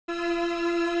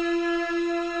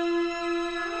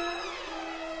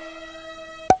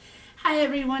Hi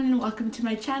everyone and welcome to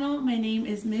my channel. My name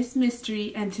is Miss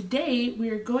Mystery and today we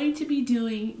are going to be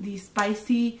doing the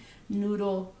Spicy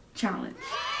Noodle Challenge.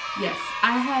 Yes,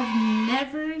 I have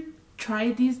never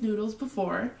tried these noodles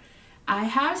before. I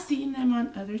have seen them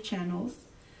on other channels,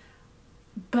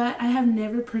 but I have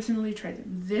never personally tried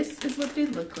them. This is what they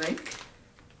look like.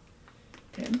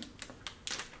 Okay.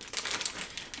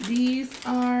 These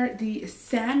are the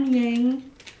Samyang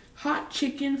hot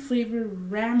chicken flavor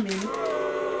ramen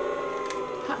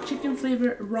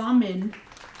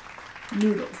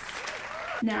noodles.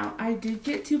 Now, I did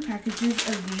get 2 packages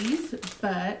of these,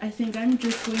 but I think I'm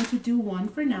just going to do one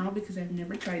for now because I've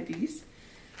never tried these.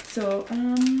 So,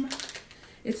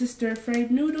 it's a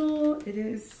stir-fried noodle. It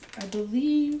is, I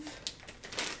believe,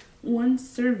 1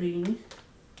 serving.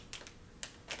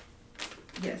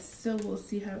 Yes, so we'll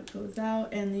see how it goes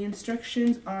out. And the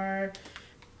instructions are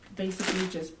basically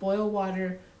just boil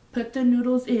water, put the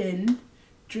noodles in,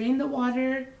 drain the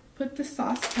water, put the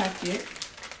sauce packet,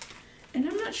 and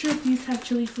I'm not sure if these have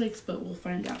chili flakes, but we'll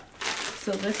find out.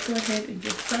 So let's go ahead and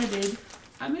get started.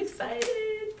 I'm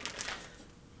excited.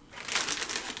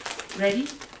 Ready?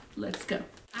 Let's go.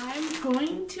 I'm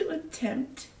going to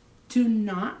attempt to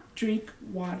not drink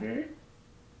water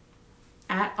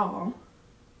at all,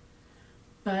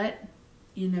 but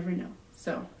you never know.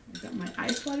 So I got my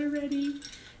ice water ready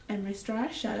and my straw.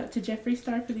 Shout out to Jeffree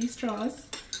Star for these straws.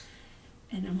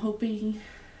 And I'm hoping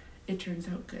it turns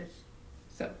out good.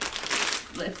 So,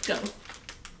 let's go.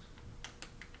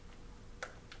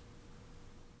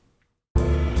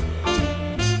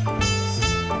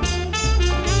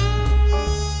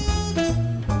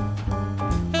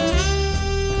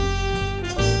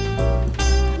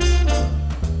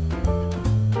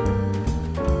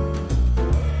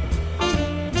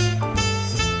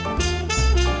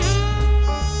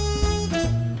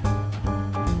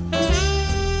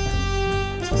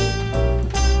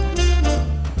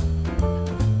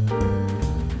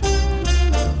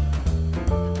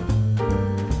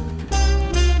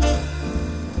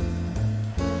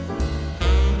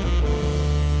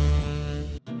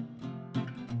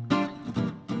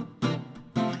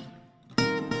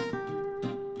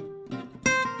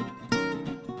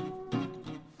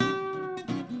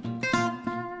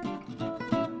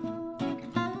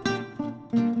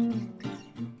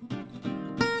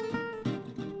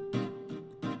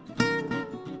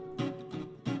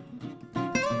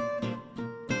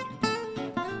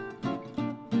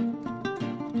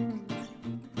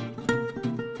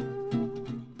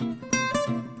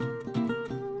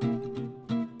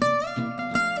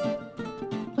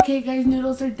 Okay guys,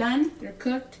 noodles are done. They're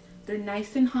cooked. They're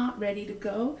nice and hot, ready to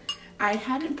go. I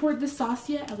hadn't poured the sauce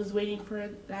yet. I was waiting for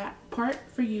that part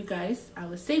for you guys. I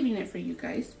was saving it for you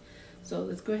guys. So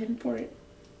let's go ahead and pour it.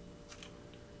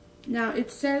 Now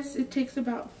it says it takes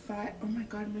about 5. Oh my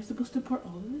god, am I supposed to pour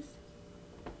all of this?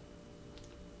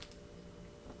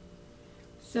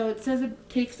 So it says it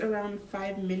takes around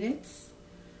 5 minutes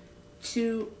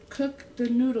to cook the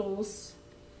noodles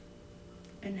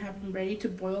and have them ready to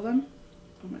boil them.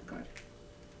 Oh my god.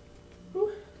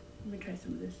 Ooh, let me try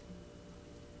some of this.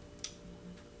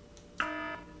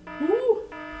 Ooh.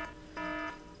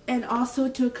 And also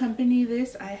to accompany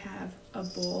this, I have a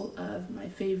bowl of my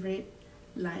favorite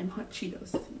lime hot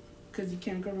Cheetos, because you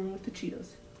can't go wrong with the Cheetos.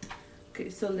 Okay,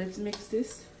 so let's mix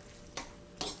this.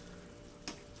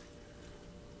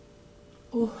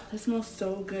 Oh, that smells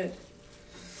so good.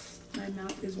 My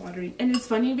mouth is watering. And it's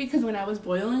funny because when I was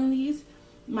boiling these,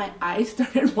 my eyes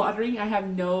started watering. I have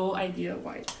no idea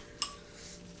why.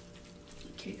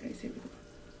 Okay guys, here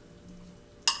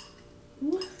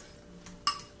we go. Ooh.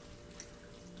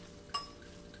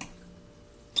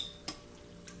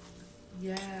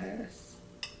 Yes.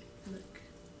 Look.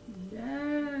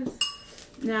 Yes.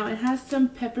 Now it has some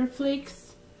pepper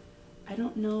flakes. I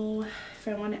don't know if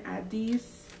I want to add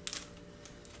these.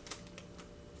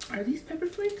 Are these pepper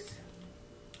flakes?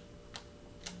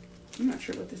 I'm not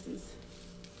sure what this is.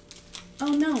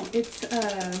 Oh no, it's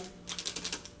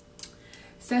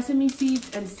sesame seeds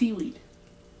and seaweed.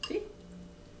 See?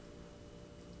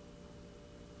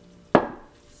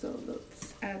 So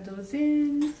let's add those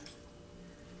in.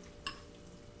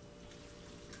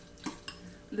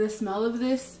 The smell of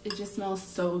this, it just smells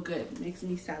so good. It makes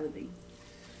me salivate.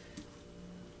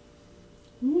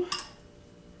 Ooh.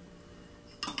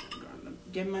 I'm gonna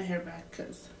get my hair back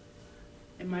because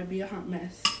it might be a hot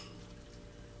mess.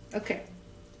 Okay.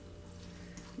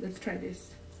 Let's try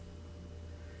this.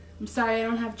 I'm sorry I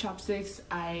don't have chopsticks.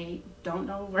 I don't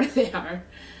know where they are.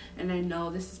 And I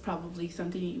know this is probably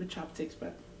something you eat with chopsticks,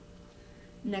 but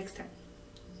next time.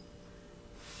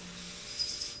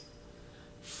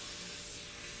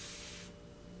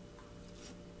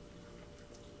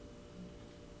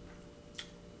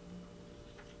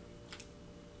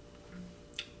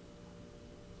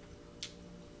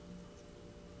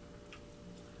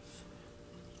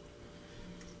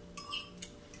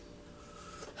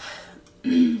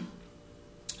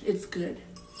 It's good.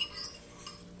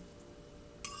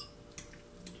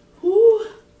 Whew.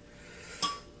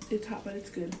 It's hot, but it's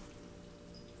good.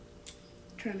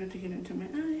 Try not to get into my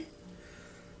eye.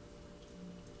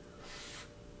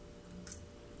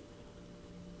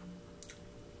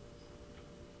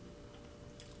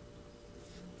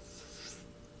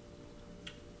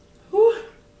 Whew.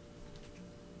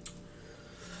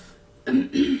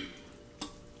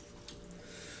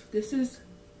 This is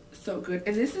so good.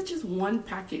 And this is just one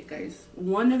packet, guys.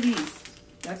 One of these.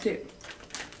 That's it.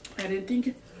 I didn't think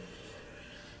it.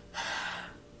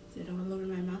 Is it all over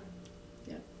my mouth?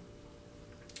 Yeah.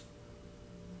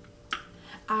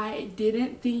 I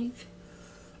didn't think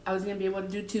I was going to be able to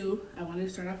do 2. I wanted to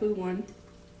start off with 1.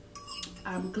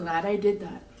 I'm glad I did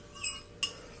that.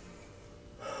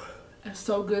 It's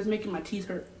so good. It's making my teeth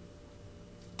hurt.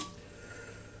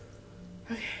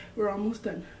 Okay, we're almost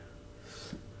done.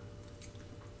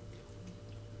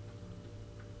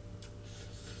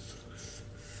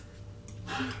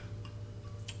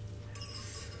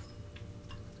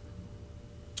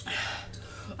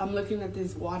 I'm looking at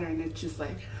this water and it's just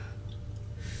like,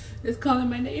 it's calling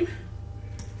my name.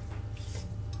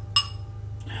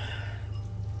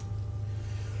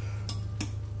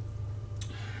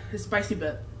 It's spicy,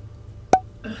 but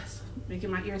it's making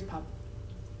my ears pop.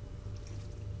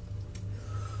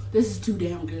 This is too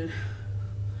damn good.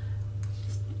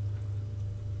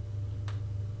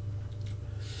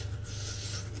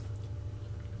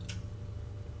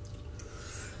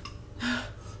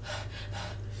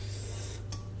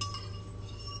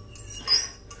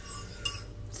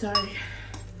 Sorry,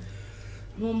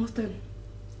 I'm almost done.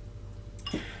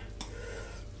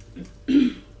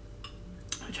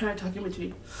 I try to talk in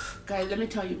between. Guys, let me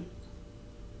tell you,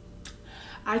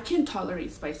 I can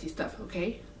tolerate spicy stuff,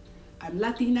 okay? I'm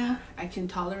Latina, I can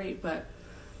tolerate, but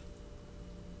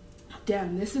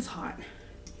damn, this is hot.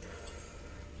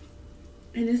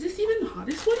 And is this even the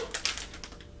hottest one?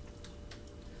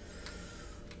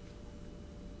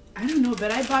 I don't know,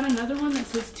 but I bought another one that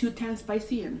says 2 times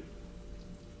spicy and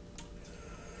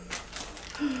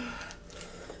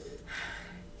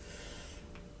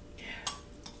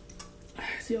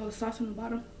see all the sauce on the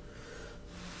bottom?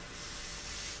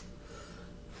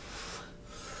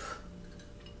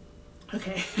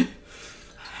 Okay.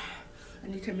 I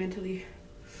need to mentally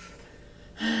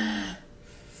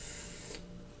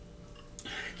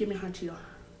give me a hot Cheeto.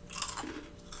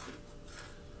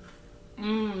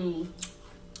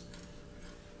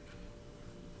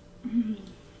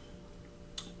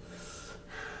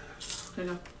 I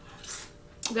know.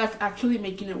 That's actually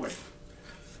making it worse.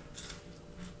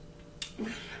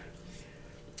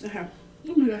 Okay.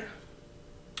 Oh my god.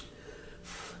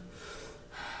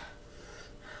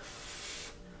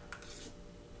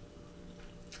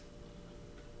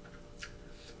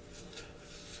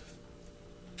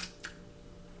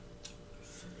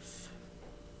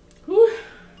 Whew.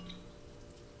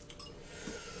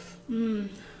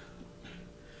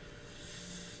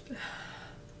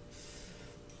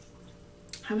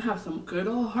 I'm gonna have some good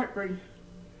old heartburn.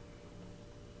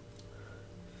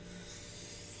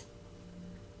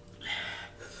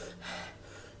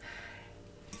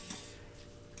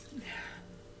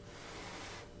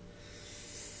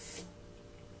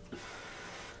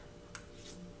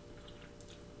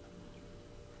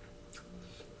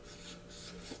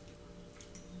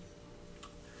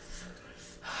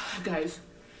 Guys,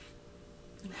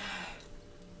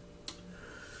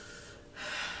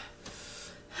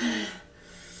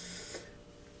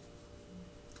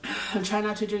 I'm trying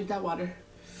not to drink that water.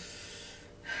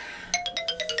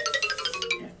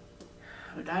 Yeah.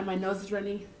 Oh god, my nose is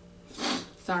running.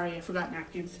 Sorry, I forgot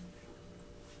napkins.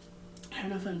 I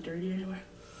don't know if I'm dirty anywhere.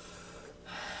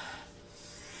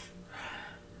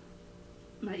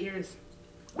 My ears.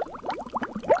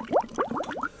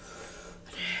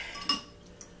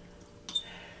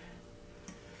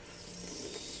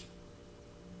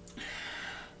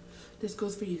 This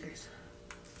goes for you guys.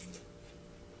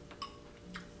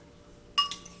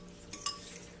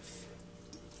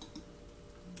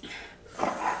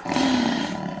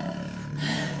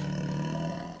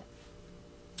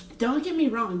 Don't get me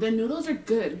wrong, the noodles are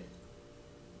good.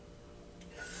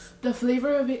 The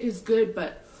flavor of it is good,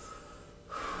 but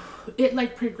it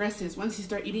like progresses once you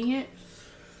start eating it.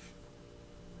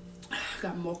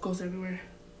 Got mocos everywhere.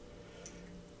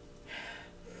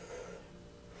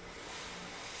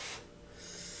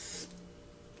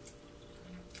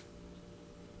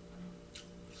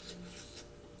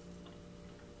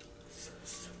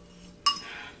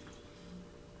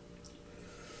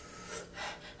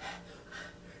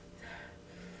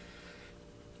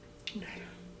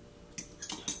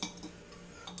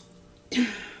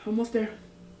 Almost there.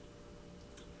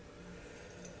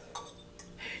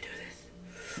 Do this.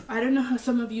 I don't know how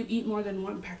some of you eat more than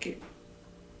one packet.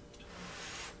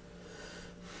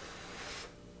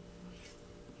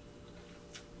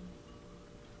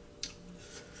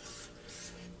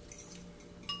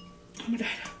 Oh my God.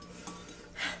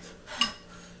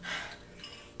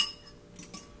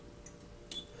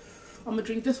 I'm gonna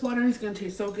drink this water and it's gonna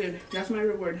taste so good. That's my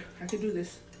reward. I can do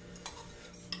this.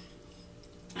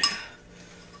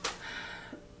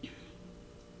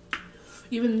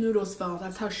 Even the noodles fell.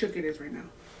 That's how shook it is right now.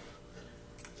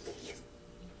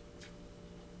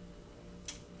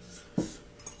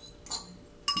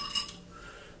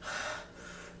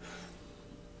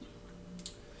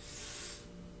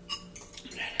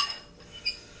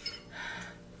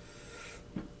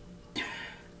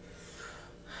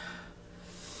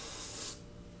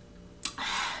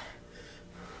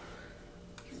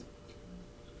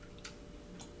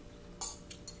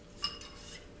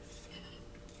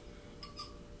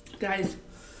 Guys,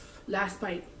 last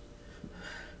bite.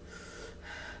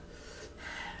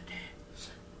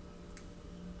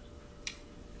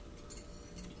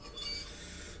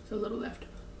 There's a little left.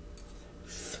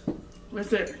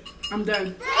 That's it. I'm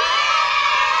done.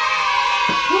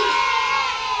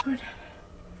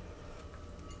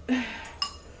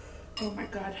 Oh my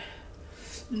God.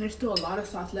 And there's still a lot of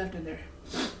sauce left in there.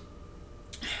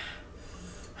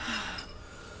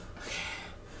 Okay.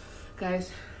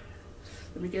 Guys,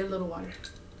 let me get a little water.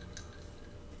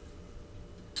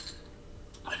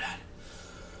 Oh my God.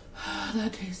 Oh,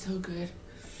 that tastes so good.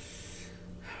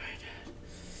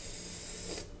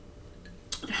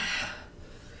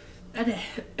 Alright.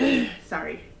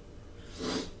 Sorry.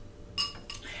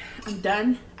 I'm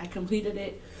done. I completed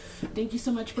it. Thank you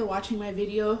so much for watching my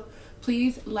video.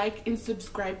 Please like and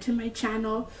subscribe to my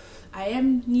channel. I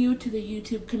am new to the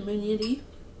YouTube community.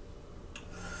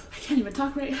 I can't even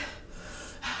talk right.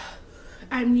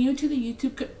 I'm new to the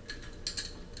YouTube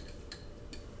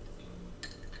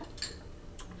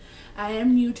I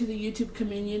am new to the YouTube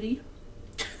community.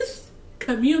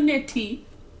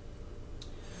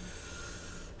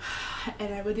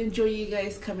 And I would enjoy you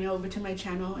guys coming over to my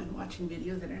channel and watching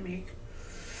videos that I make.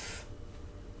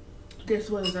 This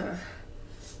was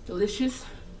delicious.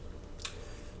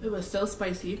 It was so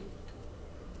spicy.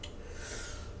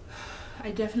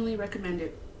 I definitely recommend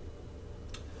it.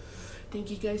 Thank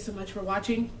you guys so much for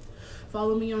watching.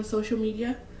 Follow me on social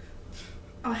media.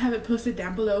 I'll have it posted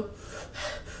down below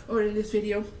or in this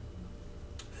video.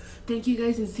 Thank you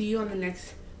guys and see you on the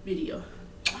next video.